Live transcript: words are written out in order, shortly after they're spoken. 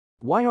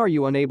Why are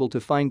you unable to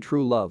find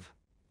true love?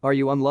 Are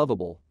you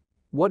unlovable?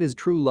 What is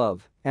true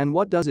love, and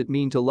what does it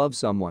mean to love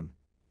someone?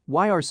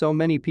 Why are so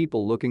many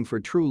people looking for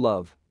true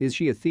love? Is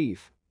she a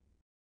thief?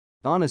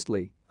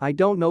 Honestly, I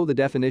don't know the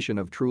definition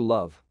of true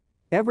love.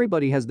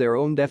 Everybody has their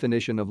own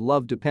definition of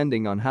love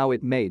depending on how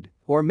it made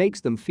or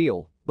makes them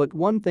feel, but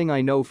one thing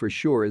I know for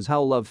sure is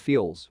how love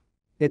feels.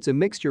 It's a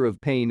mixture of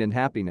pain and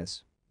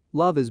happiness.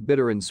 Love is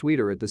bitter and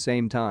sweeter at the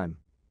same time.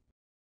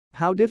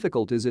 How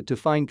difficult is it to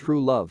find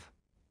true love?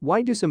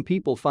 Why do some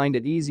people find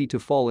it easy to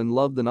fall in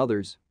love than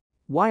others?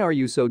 Why are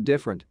you so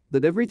different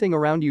that everything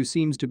around you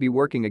seems to be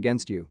working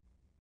against you?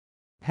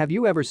 Have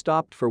you ever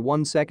stopped for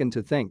 1 second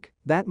to think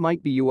that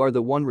might be you are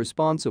the one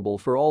responsible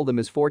for all the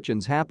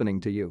misfortunes happening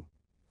to you?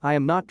 I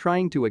am not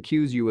trying to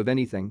accuse you of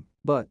anything,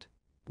 but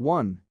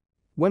 1.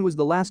 When was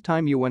the last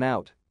time you went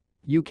out?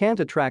 You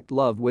can't attract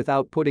love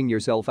without putting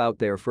yourself out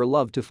there for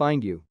love to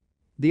find you.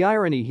 The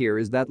irony here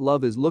is that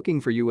love is looking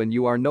for you and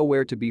you are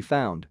nowhere to be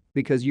found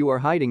because you are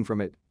hiding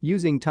from it,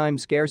 using time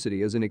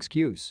scarcity as an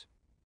excuse.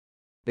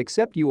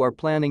 Except you are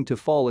planning to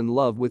fall in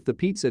love with the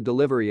pizza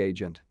delivery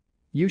agent.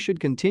 You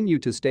should continue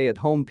to stay at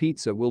home.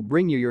 Pizza will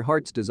bring you your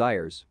heart's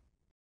desires.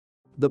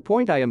 The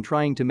point I am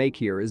trying to make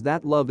here is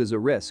that love is a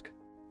risk.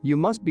 You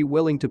must be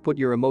willing to put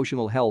your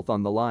emotional health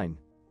on the line.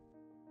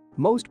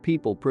 Most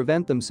people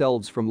prevent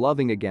themselves from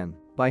loving again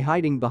by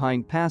hiding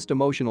behind past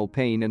emotional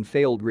pain and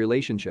failed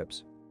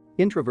relationships.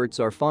 Introverts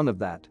are fond of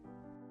that.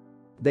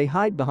 They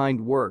hide behind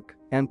work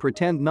and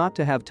pretend not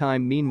to have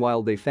time.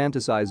 Meanwhile, they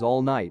fantasize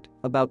all night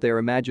about their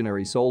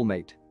imaginary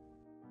soulmate.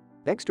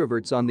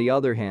 Extroverts, on the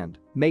other hand,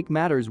 make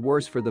matters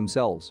worse for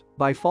themselves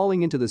by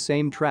falling into the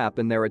same trap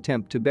in their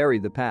attempt to bury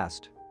the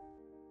past.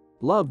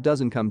 Love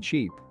doesn't come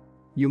cheap.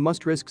 You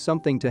must risk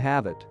something to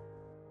have it.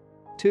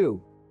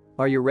 2.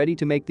 Are you ready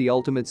to make the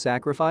ultimate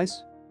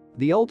sacrifice?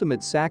 The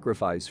ultimate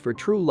sacrifice for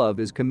true love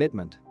is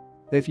commitment.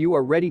 If you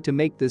are ready to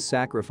make this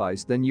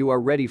sacrifice, then you are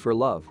ready for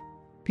love.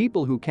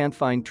 People who can't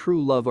find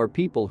true love are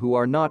people who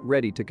are not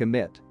ready to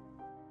commit.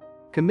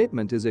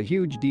 Commitment is a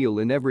huge deal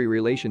in every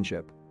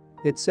relationship.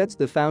 It sets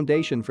the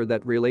foundation for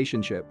that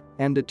relationship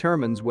and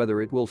determines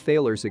whether it will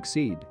fail or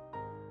succeed.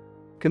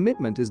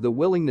 Commitment is the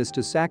willingness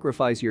to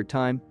sacrifice your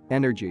time,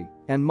 energy,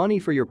 and money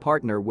for your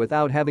partner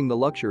without having the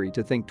luxury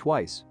to think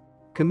twice.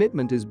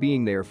 Commitment is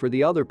being there for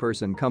the other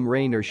person come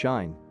rain or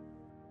shine.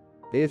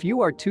 If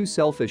you are too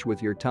selfish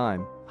with your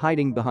time,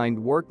 hiding behind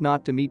work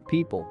not to meet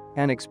people,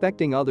 and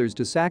expecting others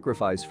to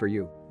sacrifice for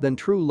you, then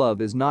true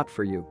love is not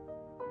for you.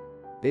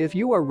 If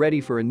you are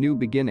ready for a new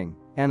beginning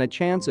and a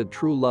chance at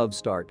true love,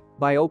 start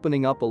by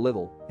opening up a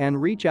little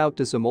and reach out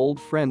to some old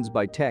friends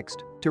by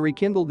text to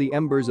rekindle the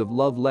embers of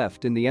love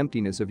left in the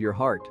emptiness of your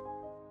heart.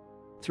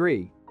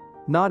 3.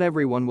 Not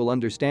everyone will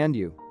understand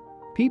you.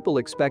 People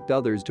expect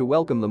others to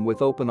welcome them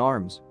with open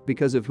arms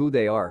because of who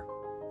they are.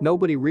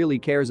 Nobody really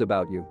cares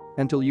about you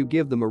until you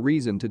give them a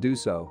reason to do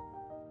so.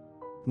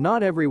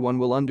 Not everyone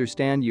will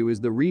understand you is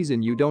the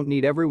reason you don't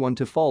need everyone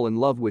to fall in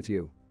love with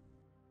you.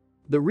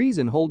 The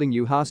reason holding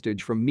you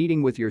hostage from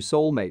meeting with your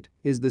soulmate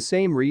is the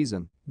same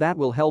reason that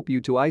will help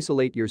you to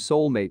isolate your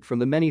soulmate from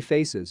the many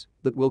faces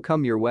that will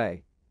come your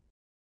way.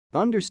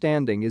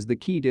 Understanding is the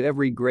key to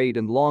every great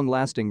and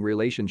long-lasting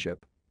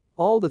relationship.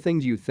 All the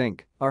things you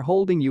think are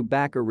holding you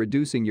back or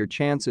reducing your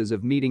chances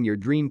of meeting your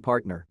dream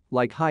partner,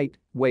 like height,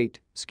 weight,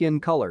 skin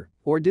color,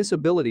 or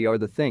disability, are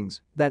the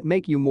things that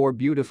make you more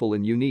beautiful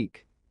and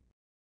unique.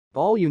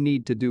 All you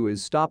need to do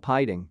is stop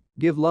hiding,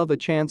 give love a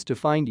chance to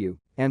find you,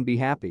 and be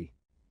happy.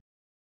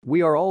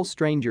 We are all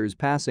strangers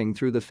passing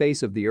through the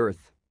face of the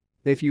earth.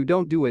 If you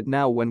don't do it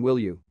now, when will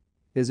you?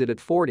 Is it at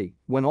 40,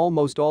 when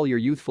almost all your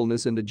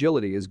youthfulness and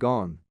agility is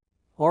gone?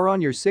 Or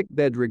on your sick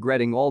bed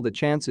regretting all the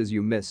chances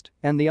you missed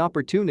and the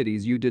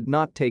opportunities you did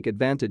not take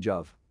advantage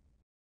of?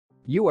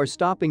 You are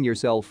stopping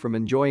yourself from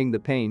enjoying the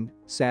pain,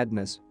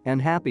 sadness, and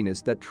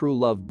happiness that true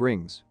love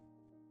brings.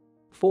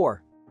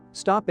 4.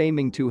 Stop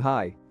aiming too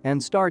high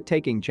and start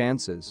taking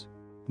chances.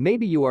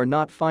 Maybe you are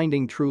not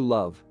finding true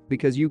love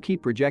because you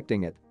keep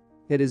rejecting it.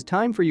 It is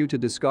time for you to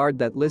discard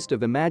that list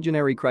of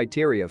imaginary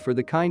criteria for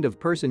the kind of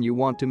person you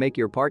want to make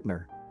your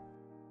partner.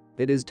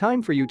 It is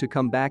time for you to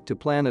come back to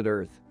planet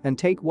Earth and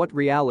take what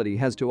reality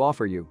has to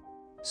offer you.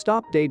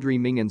 Stop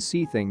daydreaming and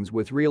see things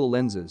with real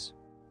lenses.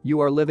 You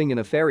are living in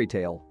a fairy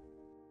tale.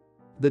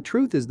 The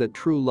truth is that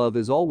true love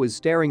is always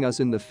staring us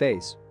in the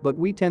face, but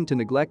we tend to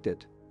neglect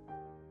it.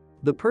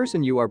 The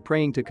person you are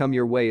praying to come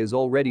your way is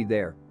already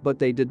there, but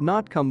they did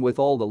not come with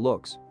all the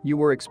looks you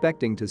were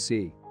expecting to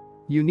see.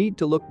 You need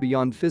to look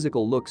beyond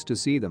physical looks to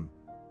see them.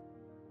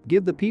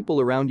 Give the people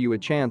around you a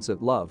chance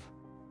at love.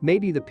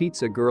 Maybe the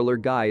pizza girl or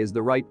guy is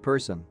the right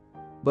person.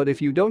 But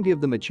if you don't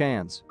give them a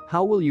chance,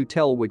 how will you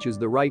tell which is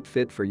the right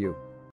fit for you?